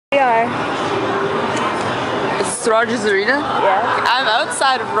this Rogers Arena? Yeah. I'm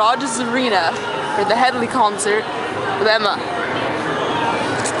outside of Rogers Arena for the Headley concert with Emma.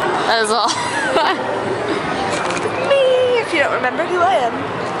 That is all. Me, if you don't remember who I am.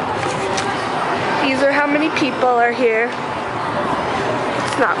 These are how many people are here.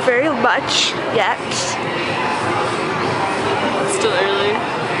 It's not very much yet. It's still early.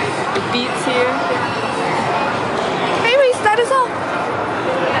 The beat's here. Anyways, that is all.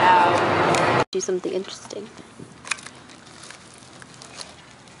 Do something interesting.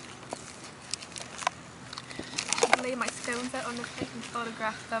 I'll lay my scones out on the plate and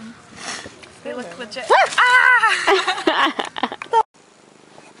photograph them. They look legit. Ah!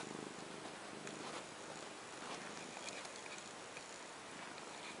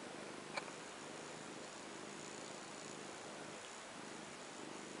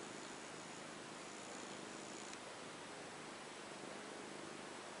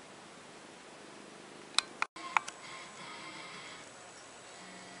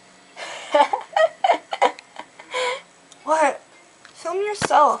 What? Film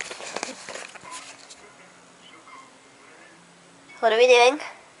yourself. What are we doing?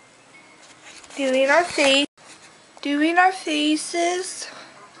 Doing our face. Doing our faces.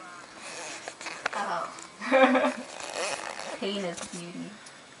 Oh. Pain is beauty.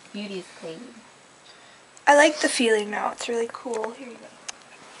 Beauty is pain. I like the feeling now. It's really cool. Here you go.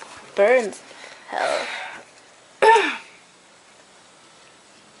 Burns. Hell.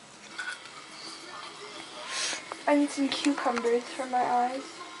 I need some cucumbers for my eyes.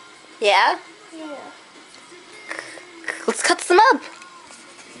 Yeah? Yeah. Let's cut some up.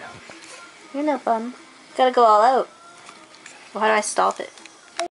 No. You're no fun. Gotta go all out. Well, how do I stop it?